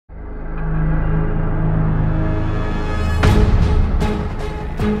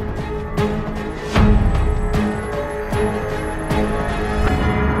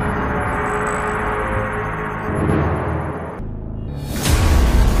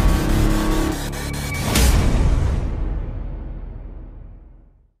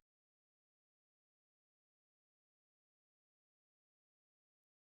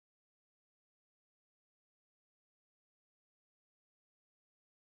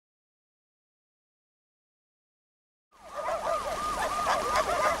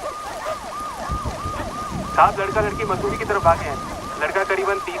साहब लड़का लड़की मसूरी की तरफ भागे हैं। लड़का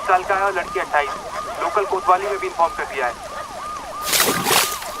करीबन 30 साल का है और लड़की 28। लोकल कोतवाली में भी इन्फॉर्म कर दिया है।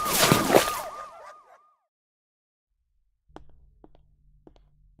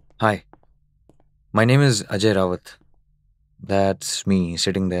 Hi, my name is Ajay Rawat. That's me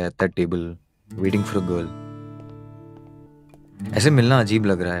sitting there at that table waiting for a girl. ऐसे मिलना अजीब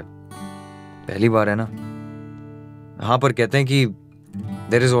लग रहा है, पहली बार है ना। हाँ, पर कहते हैं कि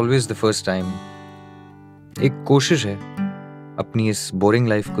there is always the first time. एक कोशिश है अपनी इस बोरिंग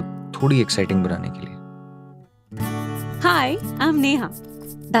लाइफ को थोड़ी एक्साइटिंग बनाने के लिए। Hi, I'm Neha.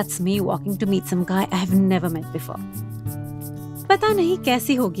 That's me walking to meet some guy I have never met before. पता नहीं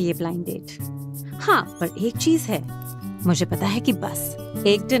कैसी होगी ये ब्लाइंड डेट। हाँ, पर एक चीज है, मुझे पता है कि बस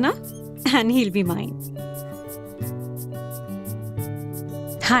एक dinner and he'll be mine.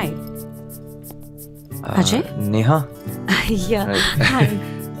 Hi. Ajay? Neha? Yeah. Hi.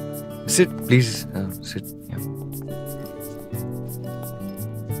 Sit, please. Sit. Yeah.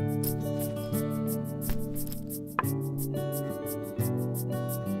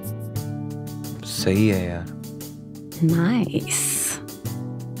 सही है यार। Nice.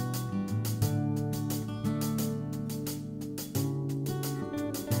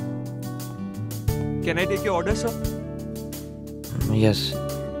 Can I take your order, sir? Yes.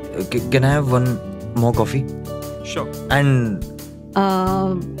 Can I have one more coffee? Sure. And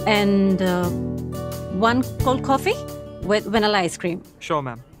One cold coffee with vanilla ice cream. Sure,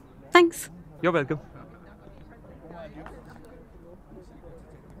 ma'am. Thanks. You're welcome.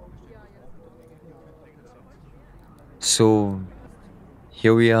 so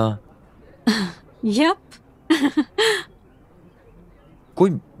here we are. Yep.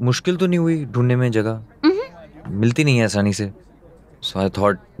 कोई मुश्किल तो नहीं हुई ढूंढने में जगह? मिलती नहीं है आसानी से। So I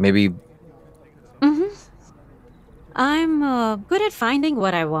thought maybe. I'm good at finding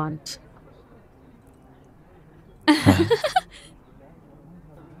what I want.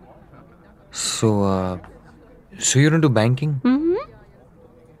 So you're into banking?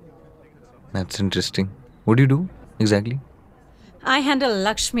 That's interesting. What do you do exactly? I handle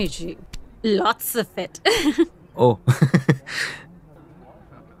Lakshmi ji. Lots of it. Oh.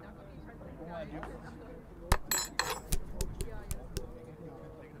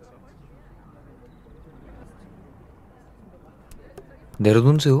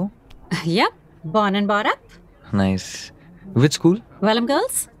 Dehradun से हो? Yep. Born and brought up. Nice. Which school? Welham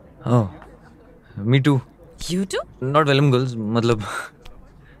Girls. Oh, me too. You too? Not Welham Girls, मतलब.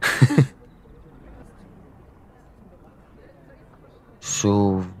 So,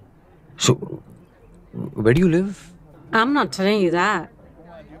 where do you live? I'm not telling you that.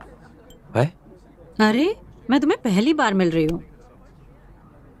 Why? अरे, मैं तुम्हें पहली बार मिल रही हूँ।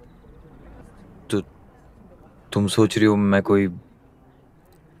 तो तुम सोच रही हो मैं कोई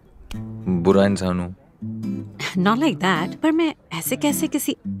बुरा इंसान हूँ? Not like that, पर मैं ऐसे कैसे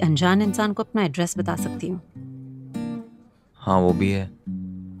किसी अनजान इंसान को अपना एड्रेस बता सकती हूँ? हाँ, वो भी है।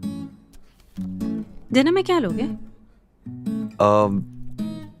 डिनर में क्या लोगे?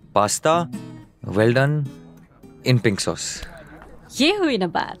 Pasta, well done, in pink sauce. ये हुई ना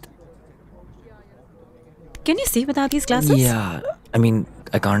बात। Can you see without these glasses? Yeah, I mean,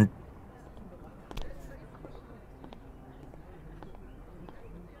 I can't.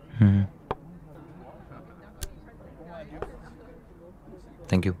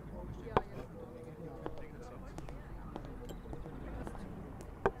 Thank you.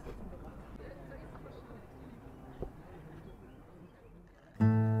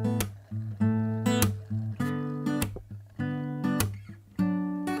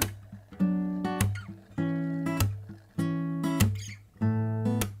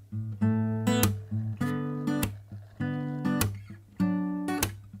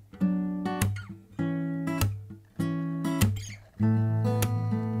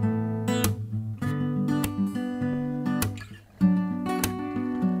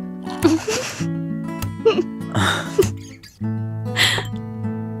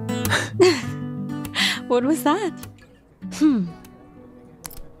 What was that?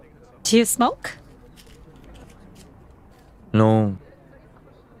 Do you smoke? No,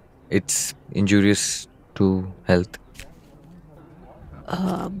 it's injurious to health.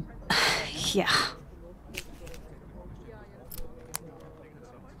 Yeah.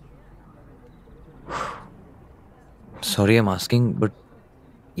 Sorry, I'm asking, but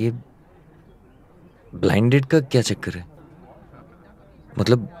ये blinded का क्या चक्कर है?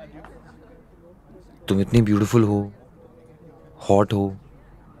 मतलब तुम इतनी ब्यूटीफुल हो, hot हो,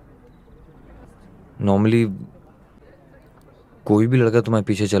 नॉर्मली कोई भी लड़का तुम्हारे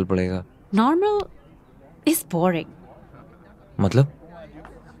पीछे चल पड़ेगा। Normal is boring. मतलब?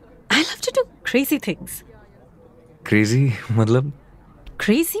 I love to do crazy things. Crazy मतलब?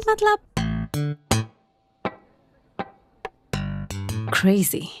 क्रेजी मतलब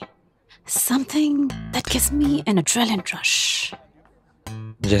crazy. Something that gives me an adrenaline rush.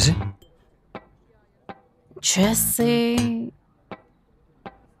 जैसे? जैसे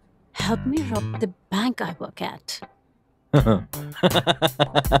help me rob the bank I work at.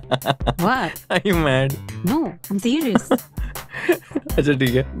 What? Are you mad? No, I'm serious. अच्छा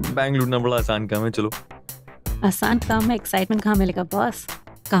ठीक है, bank लूटना बड़ा आसान काम है, चलो। आसान काम में एक्साइटमेंट कहाँ मिलेगा बॉस?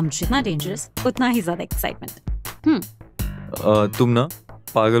 काम जितना डेंजरस उतना ही ज्यादा एक्साइटमेंट। तुम ना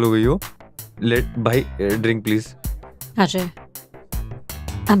पागल हो गई हो। लेट भाई drink please. Ajay,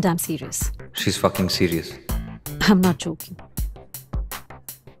 I'm damn serious. She's fucking serious. I'm not joking.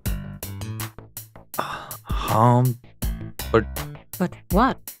 हाँ, but But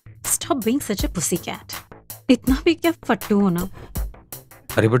what? Stop being such a pussycat. इतना भी क्या फट्टू हो ना?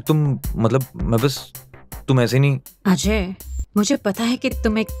 अरे बट तुम मतलब मैं बस तुम ऐसे नहीं। अजय, मुझे पता है कि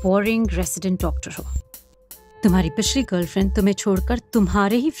तुम एक बोरिंग रेसिडेंट डॉक्टर हो। तुम्हारी पिछली गर्लफ्रेंड तुम्हें छोड़कर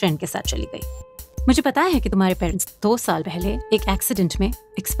तुम्हारे ही फ्रेंड के साथ चली गई। मुझे पता है कि तुम्हारे पेरेंट्स 2 साल पहले एक एक्सीडेंट में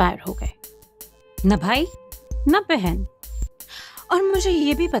एक्सपायर हो गए। न भाई न बहन। और मुझे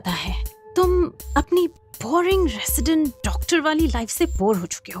ये भी पता है तुम अपनी बोरिंग रेसिडेंट डॉक्टर वाली लाइफ से बोर हो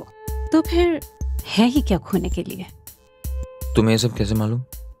चुके हो। तो फिर है ही क्या खोने के लिए? तुम्हें ये सब कैसे मालूम?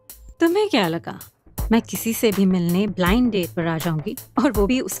 तुम्हें क्या लगा मैं किसी से भी मिलने ब्लाइंड डेट पर आ जाऊंगी, और वो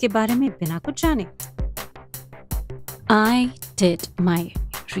भी उसके बारे में बिना कुछ जाने? I did my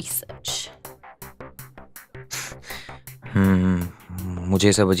research.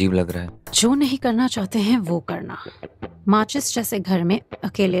 मुझे सब अजीब लग रहा है। जो नहीं करना चाहते हैं वो करना। माचिस जैसे घर में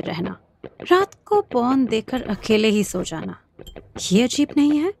अकेले रहना, रात को पौन देकर अकेले ही सो जाना, ये अजीब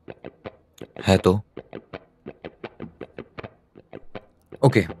नहीं है? है तो।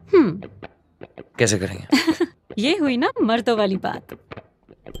 ओके, कैसे करेंगे? ये हुई ना मर्दों वाली बात।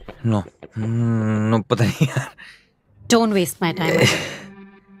 नो नो, पता नहीं यार। Don't waste my time.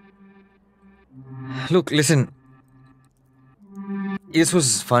 Look, listen. This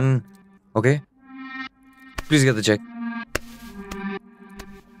was fun, okay? Please get the check.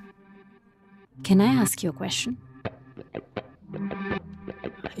 Can I ask you a question?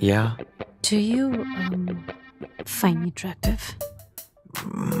 Yeah. Do you find me attractive?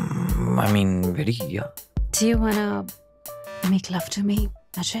 I mean, very, yeah. Do you wanna make love to me,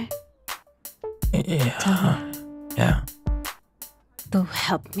 Ajay? Tell me. Yeah. तो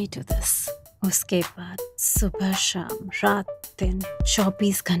help me do this. उसके बाद सुबह शाम रात दिन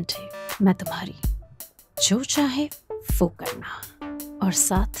 24 घंटे मैं तुम्हारी, जो चाहे वो करना, और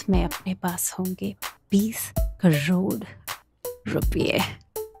साथ में अपने पास होंगे 20 करोड़ रुपये।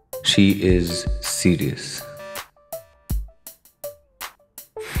 She is serious.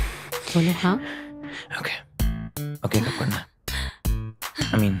 बोलो हाँ? Okay. Okay, कब करना है?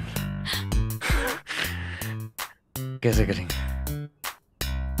 I mean, कैसे करेंगे?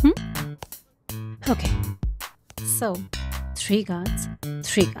 Okay. So, 3 guns,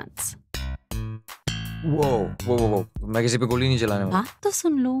 3 guns. वो मैं किसी पे गोली नहीं चलाने वाला। बात तो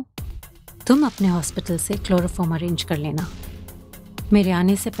सुन लो। तुम अपने हॉस्पिटल से क्लोरोफॉर्म अरेंज कर लेना। मेरे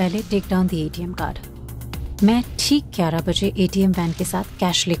आने से पहले take down the ATM card. मैं ठीक 11 बजे ATM वैन के साथ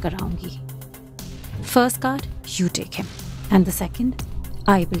कैश लेकर आऊंगी। First card you take him and the second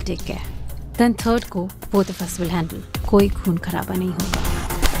I will take care. Then third को both of us will handle. कोई खून खराबा नहीं होगा।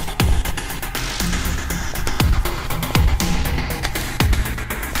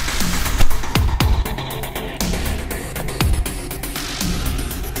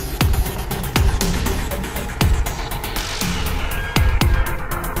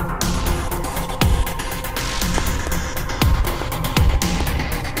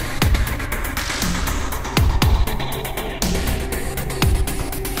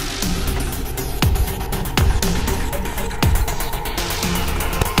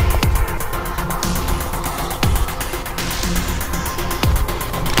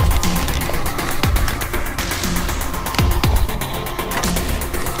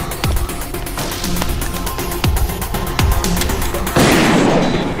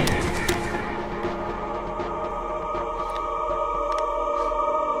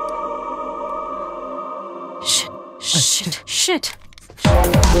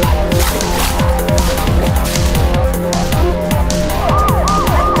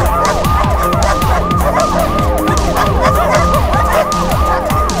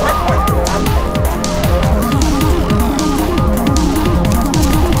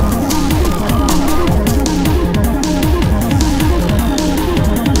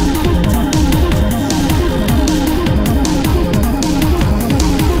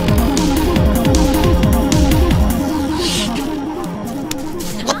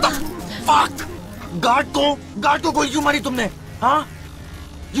 गार्ड को गोली क्यों मारी तुमने? हाँ?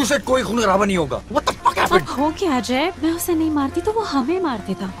 You said कोई खून खराबा नहीं होगा. What the fuck happened? अब हो क्या अजय? मैं उसे नहीं मारती तो वो हमें मार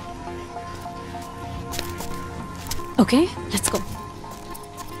देता. Okay, let's go.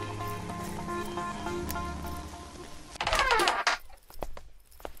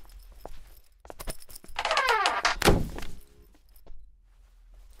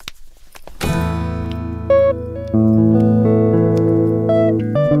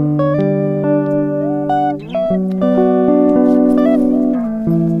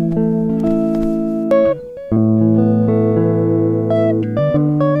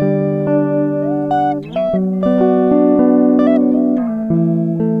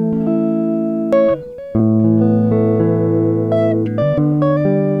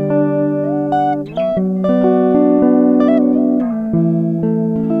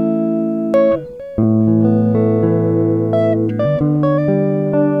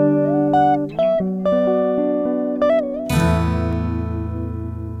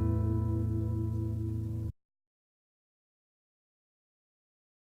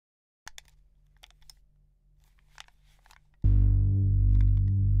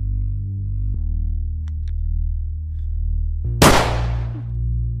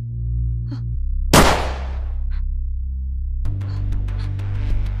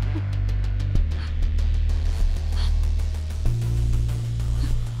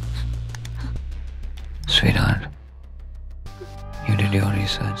 Sweetheart, you did your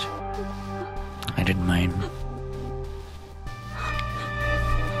research. I did mine.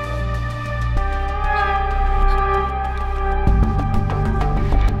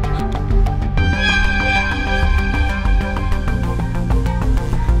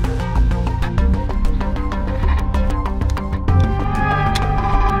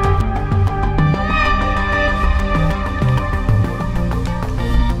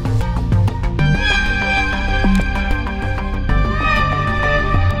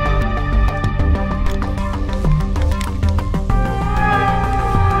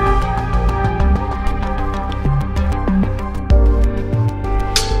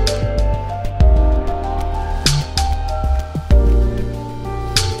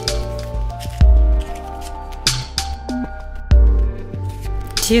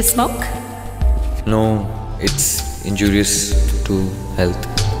 Do you smoke? No, it's injurious to health.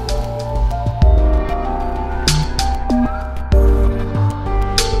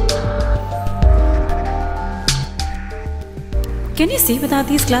 Can you see without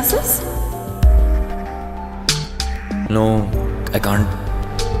these glasses? No, I can't.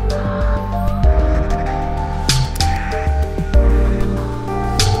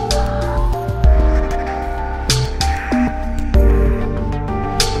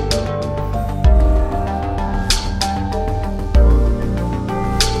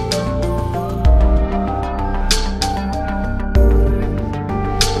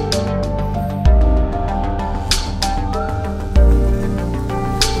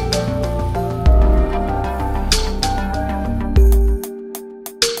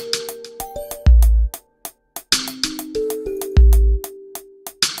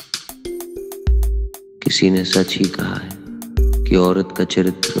 किसी ने सच ही कहा है कि औरत का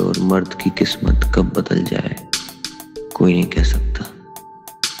चरित्र और मर्द की किस्मत कब बदल जाए कोई नहीं कह सकता।